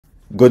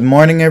Good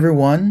morning,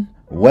 everyone.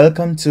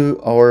 Welcome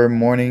to our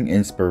morning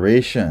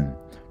inspiration,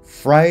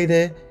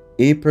 Friday,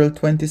 April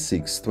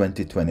 26,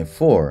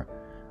 2024.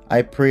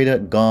 I pray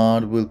that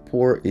God will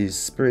pour His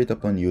Spirit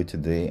upon you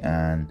today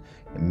and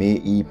may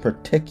He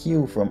protect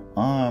you from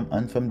harm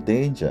and from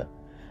danger,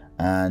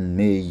 and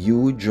may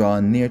you draw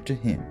near to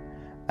Him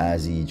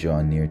as He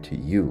draw near to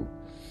you.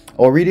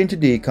 Our reading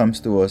today comes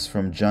to us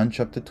from John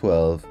chapter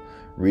 12,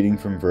 reading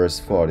from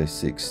verse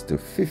 46 to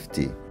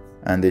 50,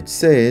 and it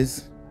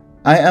says,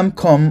 I am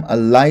come a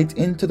light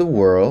into the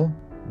world,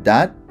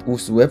 that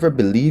whosoever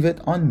believeth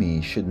on me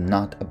should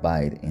not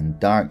abide in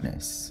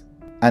darkness.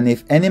 And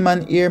if any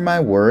man hear my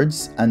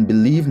words, and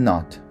believe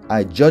not,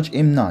 I judge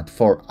him not,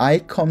 for I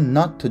come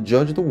not to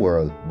judge the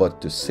world,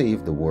 but to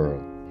save the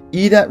world.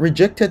 He that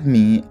rejecteth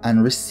me,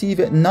 and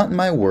receiveth not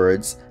my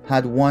words,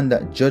 had one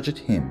that judgeth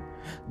him.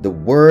 The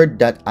word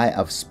that I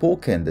have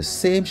spoken, the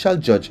same shall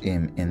judge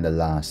him in the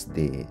last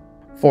day.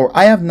 For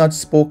I have not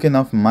spoken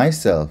of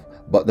myself,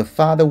 but the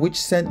Father which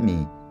sent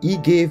me, He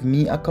gave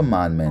me a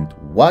commandment,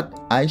 what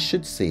I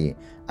should say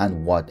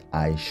and what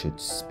I should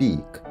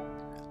speak.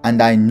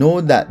 And I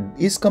know that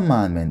His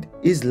commandment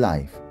is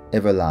life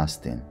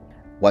everlasting.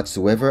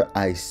 Whatsoever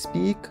I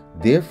speak,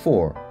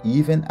 therefore,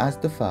 even as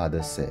the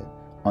Father said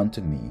unto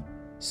me,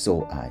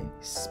 so I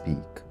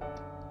speak.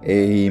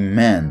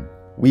 Amen.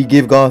 We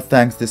give God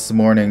thanks this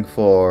morning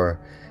for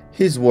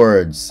His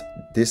words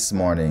this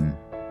morning.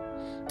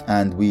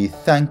 And we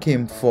thank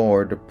Him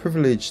for the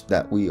privilege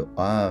that we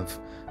have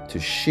to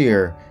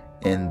share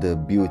in the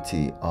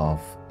beauty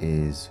of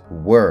His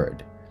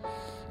Word.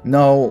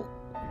 Now,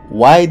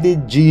 why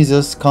did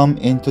Jesus come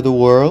into the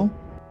world?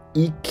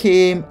 He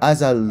came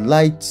as a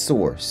light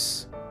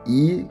source.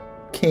 He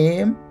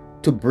came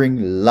to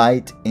bring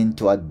light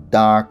into a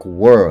dark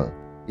world.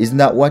 Isn't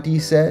that what He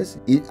says?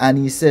 And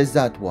He says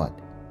that what?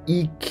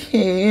 He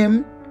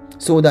came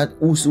so that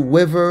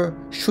whosoever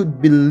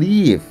should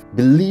believe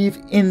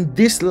in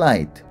this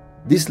light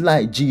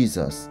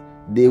Jesus,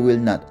 they will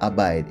not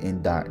abide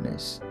in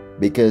darkness.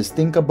 Because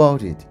think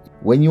about it,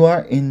 when you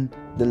are in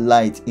the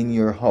light in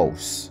your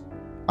house,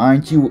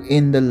 aren't you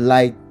in the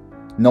light?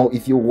 Now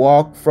if you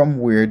walk from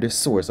where the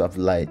source of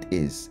light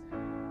is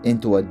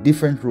into a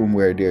different room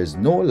where there's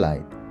no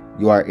light,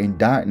 you are in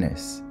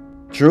darkness.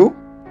 True?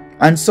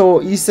 And so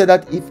He said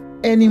that if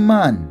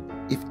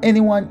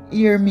anyone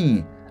hear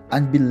me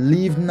and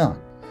believe not.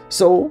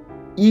 So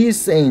He is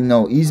saying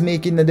now, He's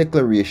making a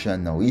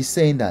declaration now. He's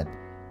saying that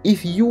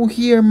if you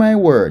hear my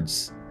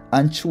words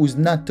and choose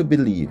not to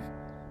believe,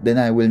 then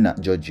I will not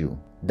judge you.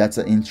 That's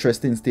an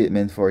interesting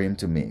statement for Him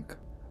to make.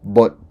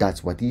 But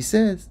that's what He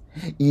says.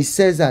 He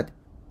says that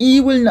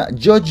He will not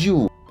judge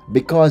you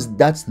because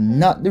that's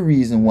not the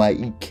reason why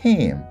He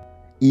came.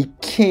 He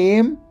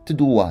came to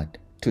do what?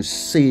 To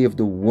save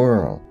the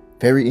world.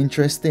 Very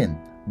interesting.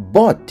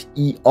 But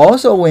He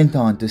also went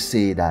on to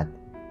say that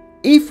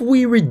if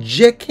we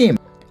reject Him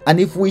and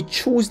if we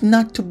choose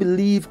not to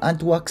believe and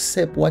to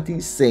accept what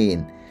He's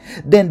saying,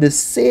 then the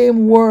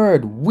same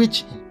word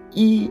which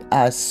He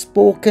has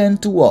spoken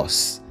to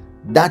us,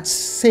 that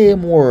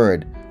same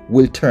word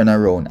will turn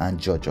around and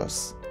judge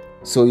us.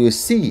 So you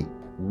see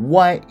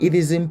why it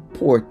is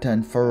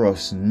important for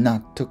us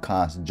not to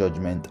cast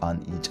judgment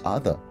on each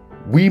other.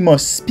 We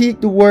must speak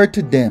the word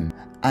to them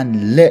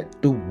and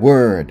let the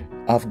word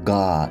of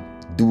God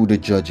do the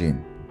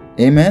judging.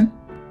 Amen.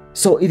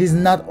 So it is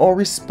not our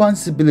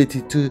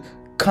responsibility to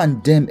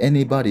condemn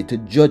anybody, to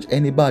judge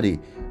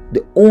anybody.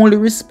 The only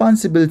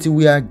responsibility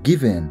we are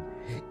given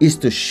is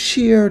to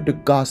share the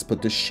gospel,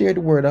 to share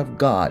the word of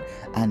God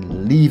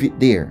and leave it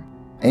there.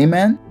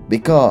 Amen?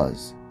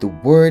 Because the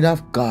word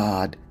of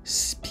God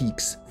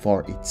speaks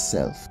for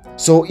itself.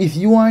 So if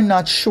you are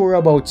not sure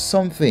about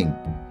something,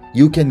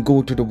 you can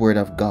go to the word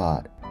of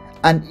God.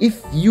 And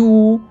if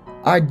you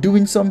are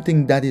doing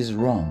something that is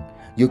wrong,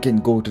 you can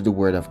go to the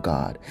word of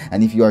God.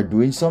 And if you are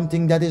doing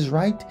something that is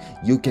right,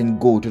 you can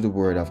go to the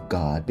word of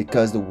God,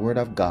 because the word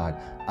of God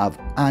have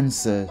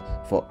answer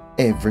for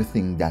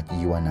everything that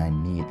you and I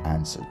need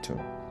answer to.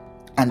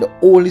 And the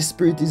Holy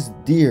Spirit is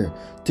there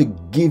to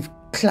give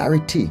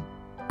clarity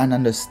and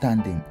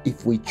understanding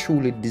if we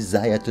truly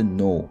desire to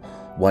know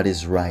what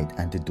is right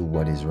and to do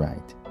what is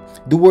right.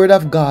 The word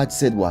of God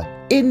said what?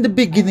 In the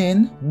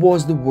beginning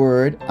was the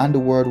word, and the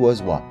word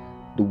was what?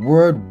 The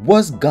word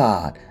was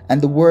God,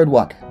 and the word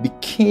what?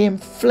 Became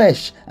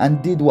flesh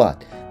and did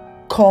what?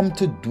 Come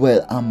to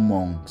dwell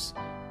amongst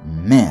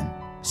men.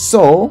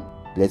 So,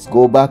 let's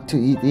go back to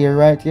it here,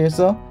 right here.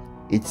 So,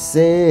 it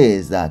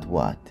says that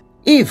what?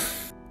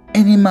 If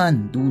any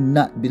man do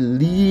not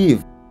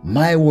believe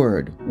my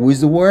word. Who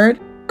is the word?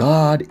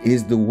 God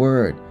is the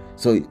word.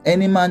 So, if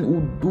any man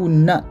who do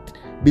not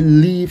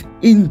believe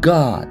in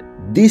God,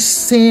 this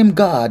same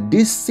God,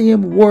 this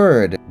same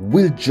word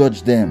will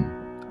judge them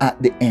at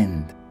the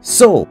end.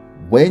 So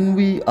when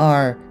we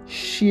are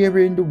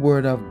sharing the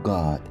word of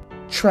God,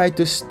 try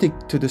to stick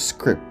to the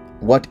script.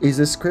 What is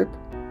the script?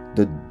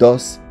 The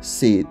thus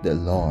saith the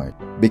Lord.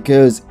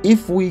 Because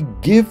if we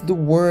give the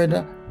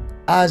word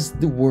as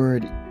the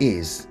word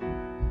is,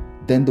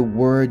 then the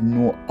word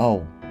know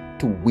how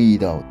to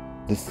weed out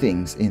the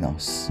things in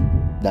us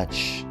that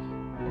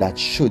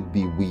should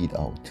be weed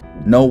out.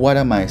 Now, what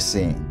am I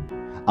saying?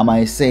 Am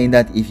I saying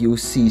that if you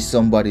see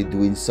somebody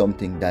doing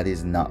something that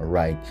is not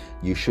right,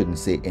 you shouldn't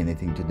say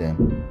anything to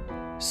them?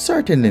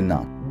 Certainly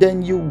not.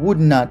 Then you would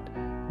not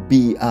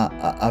be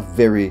a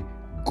very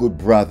good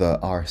brother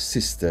or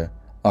sister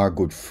or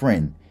good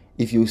friend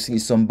if you see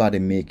somebody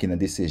making a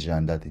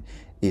decision that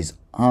is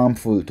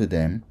harmful to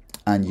them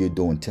and you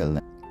don't tell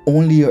them.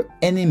 Only your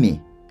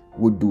enemy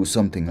would do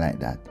something like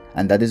that.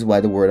 And that is why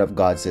the word of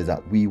God says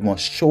that we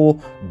must show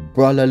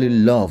brotherly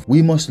love.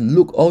 We must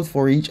look out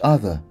for each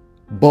other.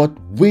 But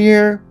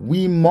where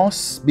we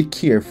must be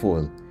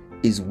careful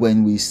is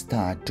when we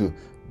start to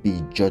be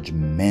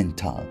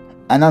judgmental.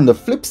 And on the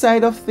flip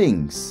side of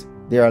things,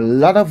 there are a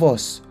lot of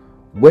us,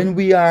 when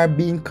we are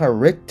being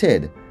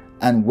corrected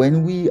and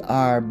when we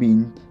are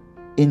being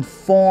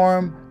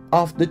informed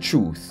of the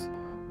truth,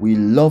 we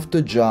love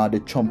to draw the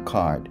trump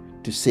card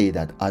to say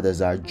that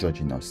others are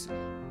judging us,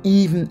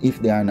 even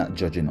if they are not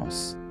judging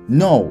us.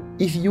 No,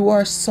 if you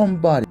are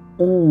somebody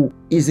who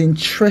is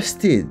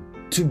interested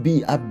to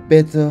be a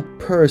better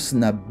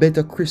person, a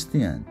better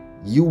Christian,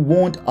 you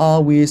won't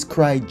always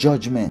cry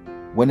judgment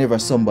whenever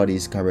somebody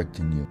is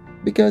correcting you,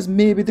 because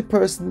maybe the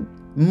person's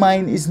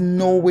mind is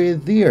nowhere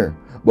there,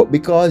 but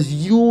because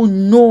you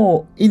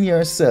know in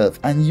yourself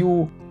and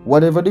you,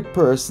 whatever the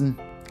person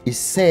is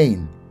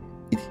saying,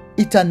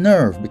 it's a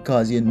nerve,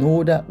 because you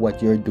know that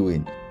what you're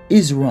doing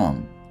is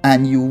wrong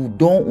and you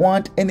don't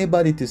want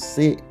anybody to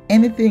say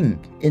anything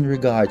in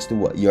regards to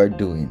what you're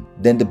doing.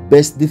 Then the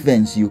best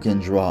defense you can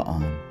draw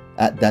on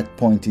at that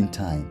point in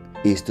time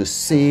is to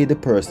say the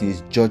person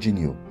is judging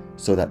you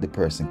so that the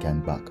person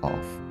can back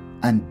off.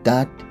 And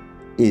that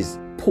is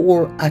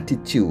poor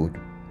attitude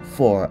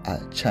for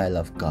a child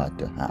of God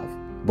to have.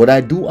 But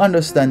I do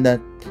understand that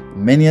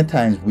many a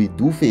times we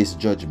do face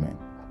judgment.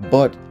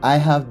 But I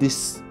have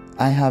this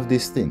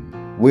thing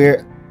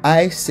where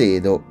I say,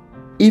 though,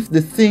 if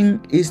the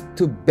thing is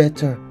to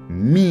better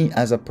me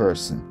as a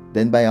person,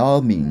 then by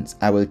all means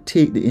I will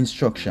take the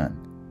instruction.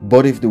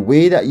 But if the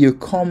way that you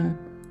come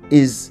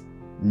is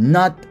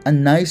not a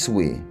nice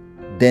way,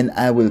 then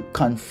I will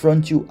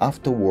confront you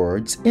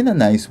afterwards in a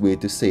nice way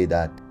to say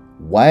that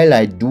while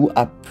I do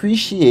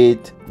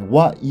appreciate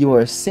what you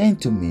are saying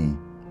to me,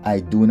 I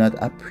do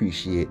not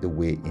appreciate the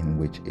way in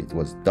which it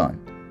was done.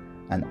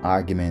 An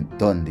argument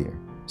done there.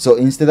 So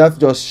instead of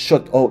just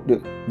shut out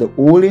the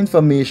whole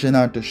information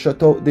or to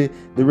shut out the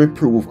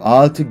reproof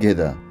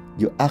altogether,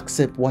 you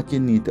accept what you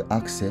need to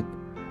accept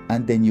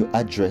and then you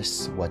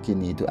address what you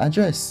need to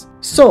address.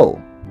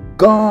 So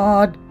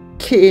God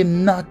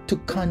came not to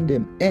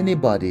condemn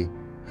anybody,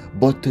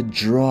 but to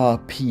draw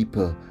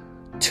people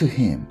to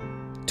Him,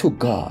 to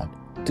God,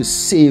 to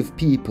save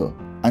people.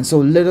 And so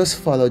let us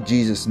follow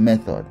Jesus'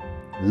 method.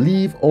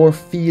 Leave our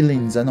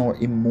feelings and our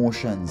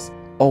emotions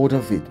out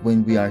of it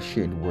when we are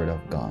sharing the word of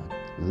God.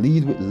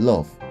 Lead with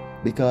love,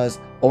 because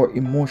our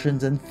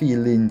emotions and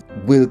feelings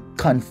will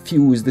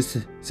confuse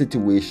the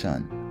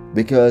situation.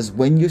 Because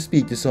when you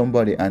speak to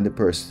somebody and the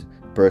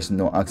person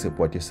don't accept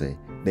what you say,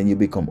 then you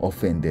become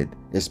offended,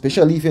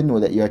 especially if you know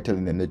that you are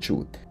telling them the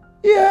truth.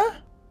 Yeah,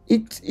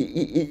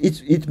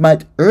 it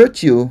might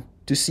hurt you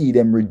to see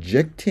them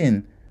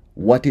rejecting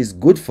what is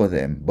good for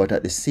them, but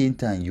at the same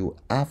time you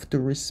have to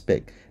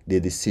respect their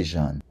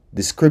decision.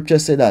 The scripture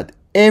said that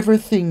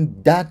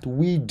everything that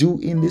we do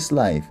in this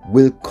life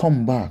will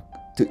come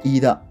back to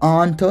either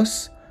haunt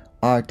us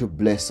or to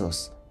bless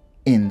us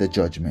in the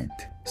judgment.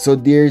 So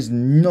there's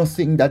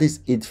nothing that is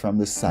hid from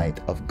the sight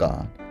of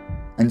God.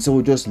 And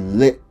so just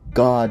let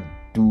God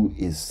do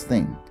His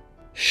thing.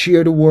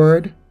 Share the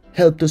word,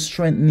 help to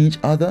strengthen each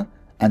other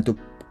and to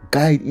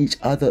guide each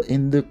other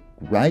in the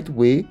right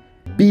way.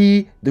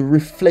 Be the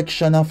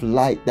reflection of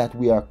light that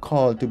we are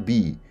called to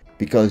be,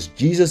 because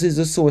Jesus is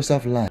the source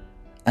of light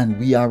and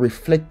we are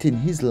reflecting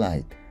His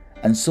light.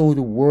 And so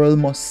the world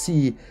must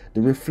see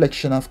the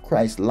reflection of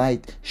Christ's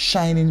light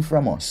shining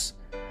from us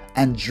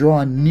and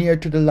draw near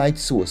to the light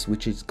source,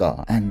 which is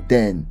God. And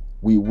then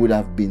we would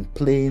have been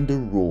playing the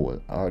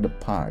role or the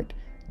part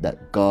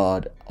that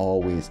God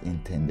always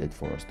intended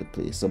for us to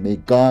play. So may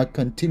God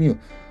continue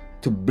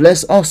to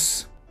bless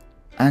us.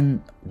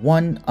 And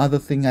one other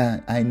thing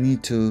I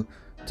need to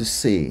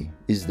say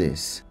is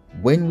this.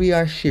 When we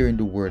are sharing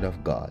the word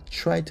of God,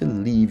 try to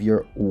leave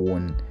your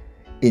own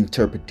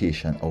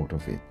interpretation out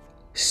of it.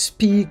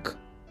 Speak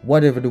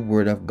whatever the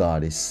word of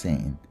God is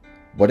saying.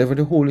 Whatever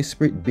the Holy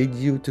Spirit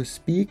bids you to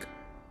speak,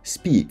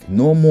 speak.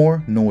 No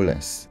more, no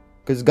less.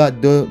 Because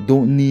God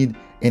don't need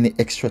any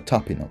extra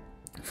topping up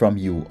from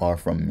you or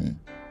from me.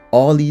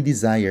 All He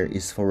desires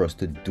is for us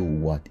to do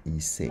what He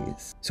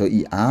says. So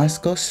He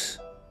asks us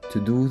to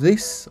do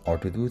this or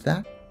to do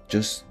that.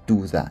 Just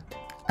do that.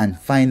 And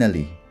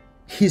finally,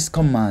 His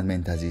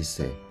commandment, as He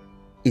said,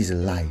 is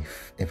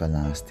life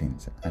everlasting.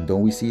 And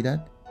don't we see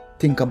that?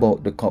 Think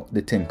about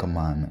the 10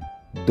 commandments.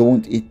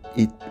 Don't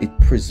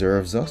it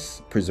preserves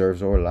us,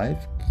 preserves our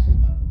life?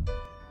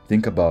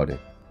 Think about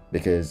it.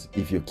 Because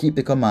if you keep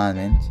the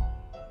commandment,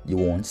 you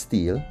won't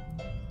steal,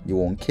 you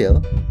won't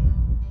kill,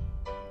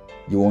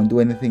 You won't do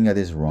anything that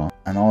is wrong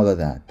and all of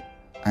that.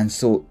 And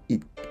so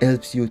it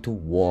helps you to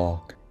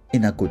walk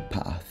in a good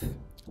path.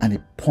 And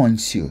it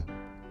points you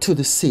to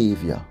the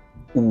Savior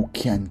who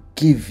can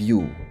give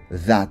you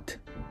that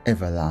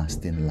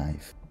everlasting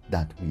life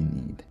that we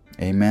need.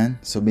 Amen.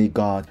 So may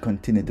God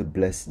continue to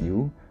bless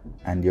you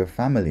and your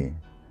family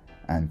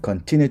and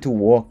continue to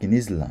walk in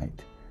His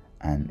light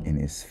and in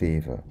His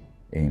favor.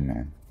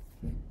 Amen.